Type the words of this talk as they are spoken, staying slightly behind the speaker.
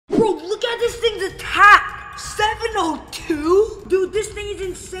702? Dude, this thing is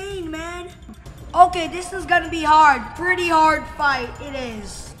insane, man. Okay, this is gonna be hard. Pretty hard fight, it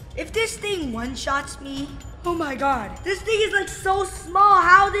is. If this thing one-shots me, oh my god. This thing is like so small.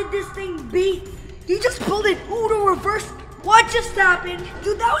 How did this thing beat? He just pulled an Uno reverse. What just happened?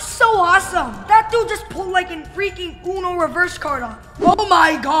 Dude, that was so awesome. That dude just pulled like a freaking Uno reverse card off. Oh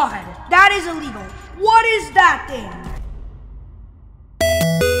my god. That is illegal. What is that thing?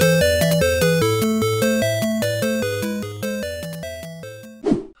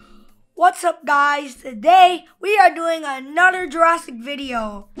 What's up, guys? Today we are doing another Jurassic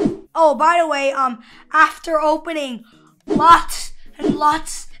video. Oh, by the way, after opening lots and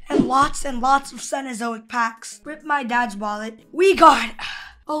lots of Cenozoic packs, rip my dad's wallet, we got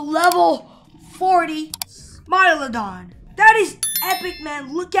a level 40 Smilodon. That is epic,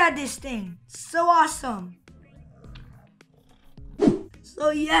 man. Look at this thing. So awesome. So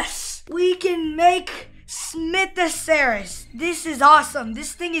yes, we can make Smythosaurus. This is awesome.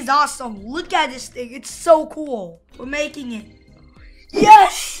 This thing is awesome. Look at this thing. It's so cool. We're making it.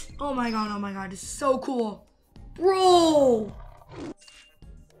 Yes! Oh my god. It's so cool. Bro!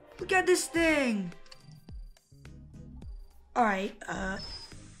 Look at this thing. Alright, oh,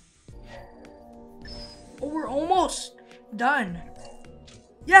 we're almost done.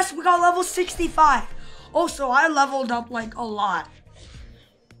 Yes, we got level 65. Oh, so I leveled up like a lot.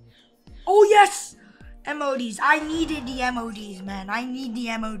 Oh, yes! MODs. I needed the MODs, man. I need the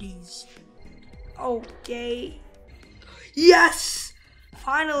MODs. Okay. Yes!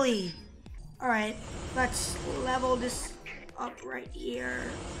 Finally. Alright, let's level this up right here.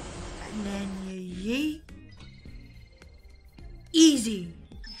 And then yeet. Easy.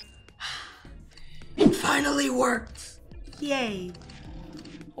 It finally worked. Yay.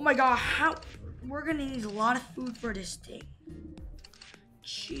 Oh my god, how? We're gonna need a lot of food for this thing.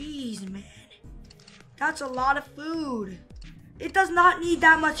 Jeez, man. That's a lot of food. It does not need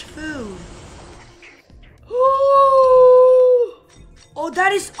that much food. Oh,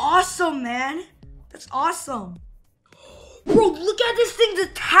 that is awesome, man. That's awesome. Bro, look at this thing's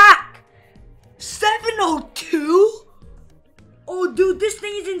attack. 702? Oh, dude, this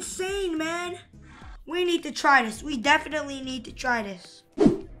thing is insane, man. We need to try this. We definitely need to try this.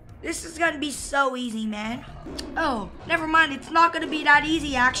 This is gonna be so easy, man. Oh, never mind. It's not gonna be that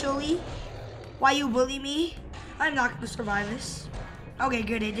easy, actually. Why you bully me? I'm not gonna survive this. Okay,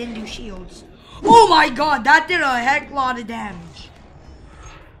 good. It didn't do shields. Oh my god, that did a heck lot of damage.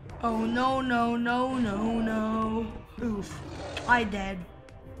 Oh, no. Oof. I dead.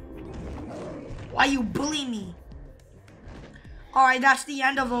 Why you bully me? Alright, that's the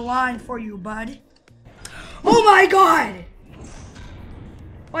end of the line for you, bud. Oh my god!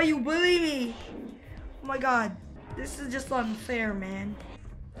 Why you bully me? Oh my god. This is just unfair, man.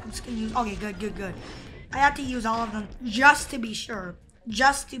 I'm just gonna use... Okay, good. I have to use all of them just to be sure.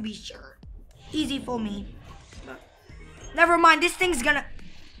 Just to be sure. Easy for me. But never mind, this thing's gonna...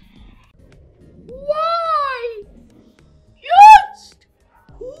 Why? Just...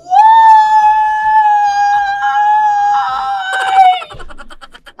 Why?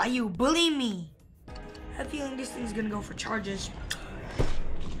 Are you bullying me? I have a feeling this thing's gonna go for charges.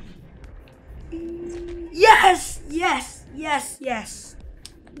 Yes.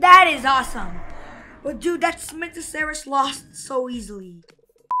 That is awesome. But dude, that Smythosaurus lost so easily.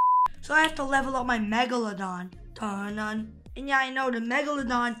 So I have to level up my Megalodon. And yeah, I know the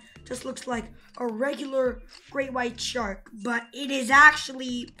Megalodon just looks like a regular great white shark, but it is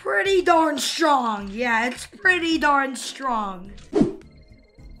actually pretty darn strong. Yeah, it's pretty darn strong.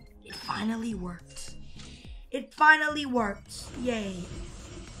 It finally worked. Yay.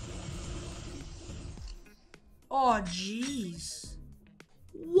 Oh, jeez.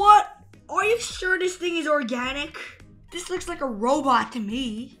 What? Are you sure this thing is organic? This looks like a robot to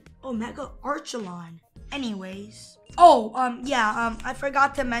me. Oh, Mega Archelon. Anyways. Oh, I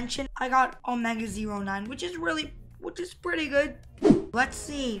forgot to mention I got Omega 09, which is pretty good. Let's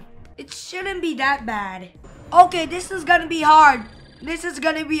see. It shouldn't be that bad. Okay, this is gonna be hard. This is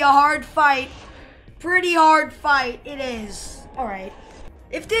gonna be a hard fight. Pretty hard fight, it is. Alright.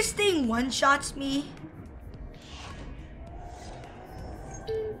 If this thing one-shots me...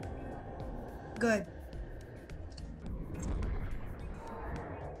 Good.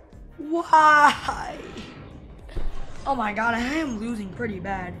 Why? Oh my god, I am losing pretty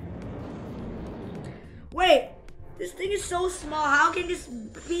bad. Wait, this thing is so small. How can this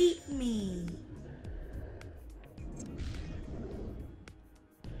beat me?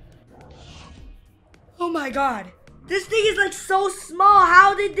 Oh my god. This thing is like so small.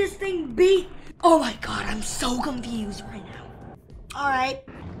 How did this thing beat? Oh my god, I'm so confused right now. Alright.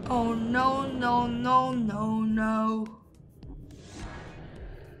 Oh no, no, no, no, no.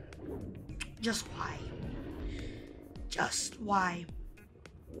 Just why? Just why?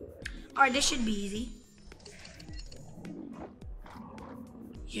 Alright, this should be easy.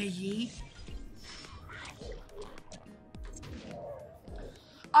 Yeah, yeah.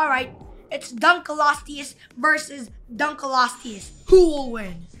 Alright, it's Dunkleosteus versus Dunkleosteus. Who will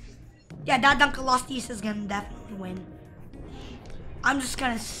win? Yeah, that Dunkleosteus is gonna definitely win. I'm just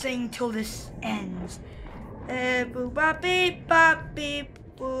gonna sing till this ends. Boop, bop, beep, bop, beep,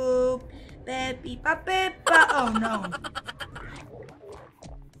 boop. Beep, bop, beep, bop. Oh no.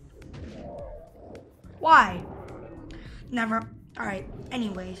 Why? Never. Alright,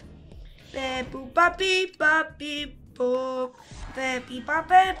 anyways. Boop, bop, beep, bop, beep, boop. Beep, bop,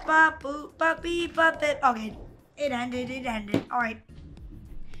 beep, bop, boop, bop, beep, bop, beep. Okay, it ended. Alright.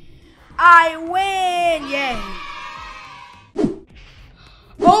 I win! Yay!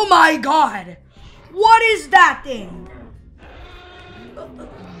 Oh my god! What is that thing?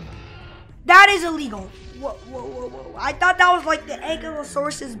 That is illegal. Whoa. I thought that was like the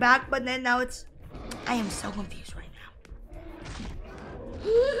Ankylosaurus's back, but then now it's... I am so confused right now.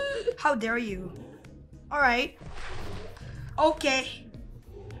 How dare you? Alright. Okay.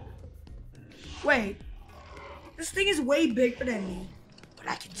 Wait. This thing is way bigger than me, but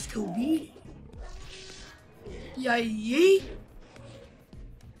I can still beat it. Yay!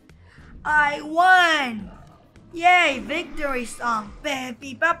 I won! Yay, victory song.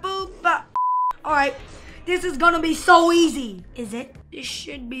 Alright, this is gonna be so easy. Is it? This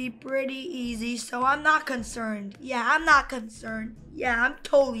should be pretty easy, so I'm not concerned. Yeah, I'm not concerned. Yeah, I'm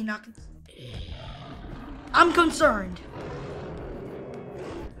totally not concerned. I'm concerned.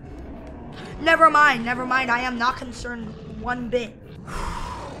 Never mind, I am not concerned one bit.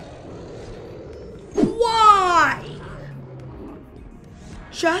 Why?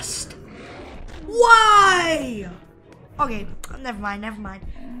 Just why? Okay, never mind.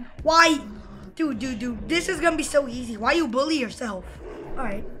 Why? Dude, this is gonna be so easy. Why you bully yourself?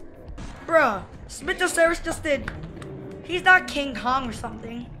 Alright. Bruh, Smithtosaurus just did. He's not King Kong or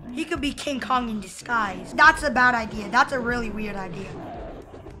something. He could be King Kong in disguise. That's a bad idea. That's a really weird idea.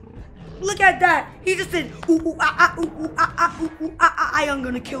 Look at that. He just did I am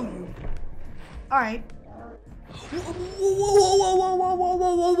gonna kill you. Alright.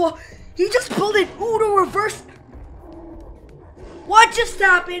 Whoa. He just pulled an Uno reverse. What just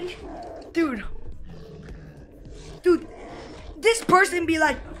happened? Dude, this person be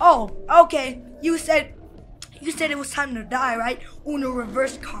like, oh, okay, you said it was time to die, right? Uno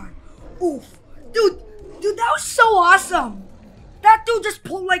reverse card. Oof. Dude, that was so awesome. That dude just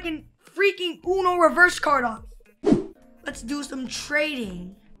pulled like a freaking Uno reverse card on me. Let's do some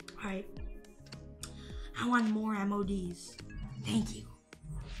trading. Alright. I want more MODs. Thank you.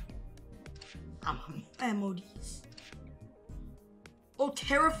 MODs. Oh,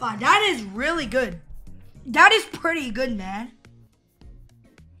 terrified. That is really good. That is pretty good, man.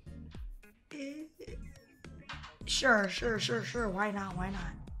 Sure. Why not?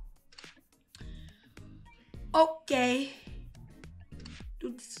 Okay.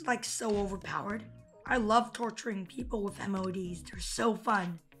 Dude, this is like so overpowered. I love torturing people with MODs. They're so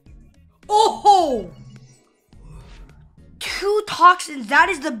fun. Oh! 2 toxins. That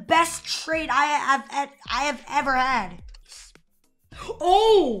is the best trade I have ever had.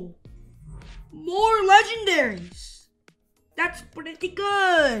 Oh! More legendaries. That's pretty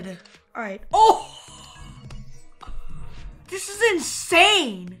good. Alright. Oh! This is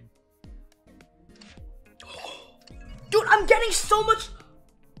insane. Dude, I'm getting so much.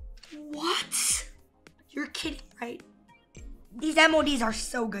 What? You're kidding, right? These MODs are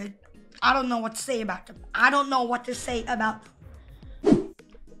so good. I don't know what to say about them.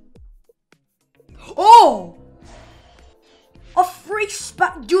 Oh! A free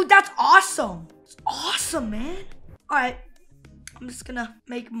spot. Dude, that's awesome. It's awesome, man. Alright. I'm just gonna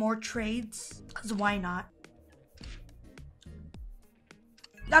make more trades. Because why not?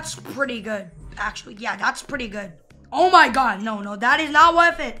 That's pretty good. Actually, yeah, that's pretty good. Oh my god. No, that is not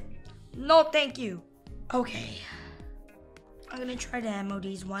worth it. No, thank you. Okay. I'm gonna try the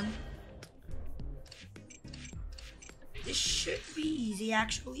MODs one. This should be easy,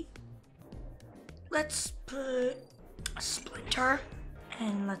 actually. Let's put a Splinter,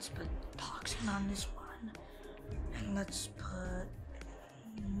 and let's put Toxin on this one, and let's put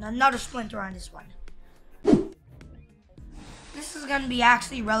another Splinter on this one. This is gonna be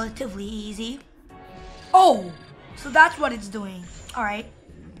actually relatively easy. Oh, so that's what it's doing. All right.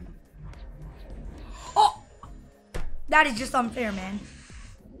 Oh, that is just unfair, man.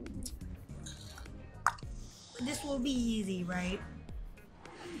 This will be easy, right?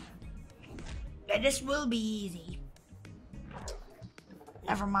 This will be easy.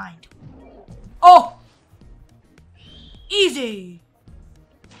 Never mind. Oh! Easy!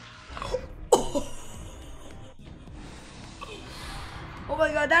 Oh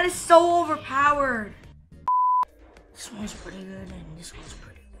my god, that is so overpowered. This one's pretty good and this one's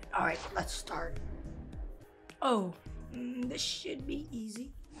pretty good. Alright, let's start. Oh, this should be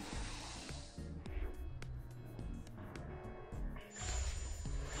easy.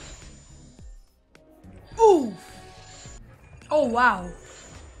 Ooh! Oh wow.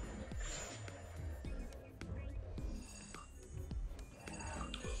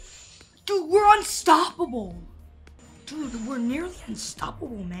 Dude, we're unstoppable. Dude, we're nearly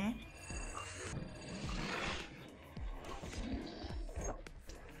unstoppable, man.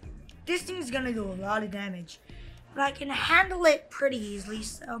 This thing's gonna do a lot of damage, but I can handle it pretty easily,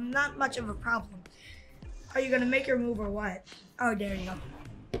 so not much of a problem. Are you gonna make your move or what? Oh, there you go.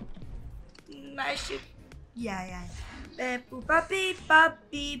 I should. Yeah. Okay,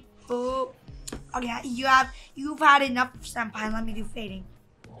 you've had enough, senpai. Let me do fading.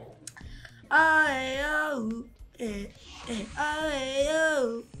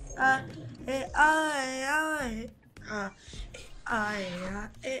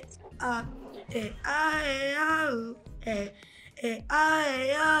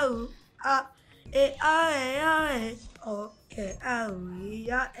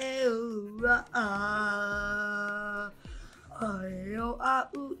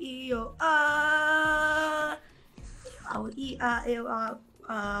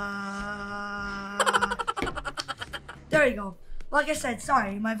 There you go. Like I said,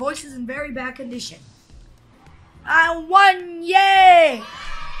 sorry, my voice is in very bad condition. I won! Yay!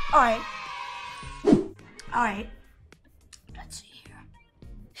 Alright. Let's see here.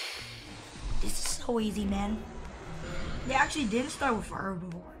 This is so easy, man. They actually didn't start with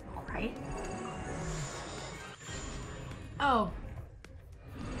herbivore, right? Oh.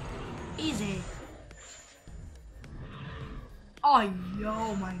 Easy. Oh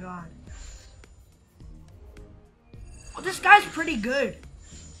my god. Oh, this guy's pretty good.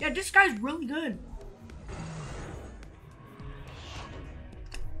 Yeah, this guy's really good.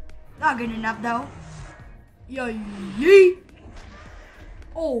 Not good enough though. Yo, yeet.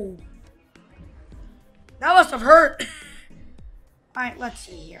 Oh. That must have hurt. Alright, let's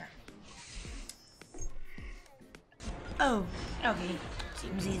see here. Oh, okay.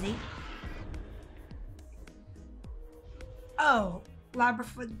 Seems easy. Oh,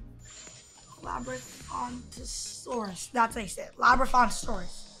 Labyrinthosaurus. That's how you say it.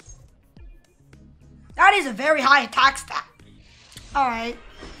 Labyrinthosaurus. That is a very high attack stat. Alright.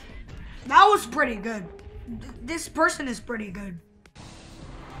 That was pretty good. This person is pretty good.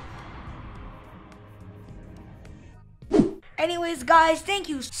 Anyways, guys, thank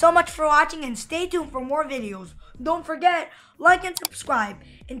you so much for watching and stay tuned for more videos. Don't forget, like and subscribe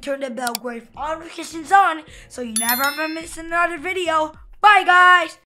and turn the bell with all notifications on so you never ever miss another video. Bye, guys!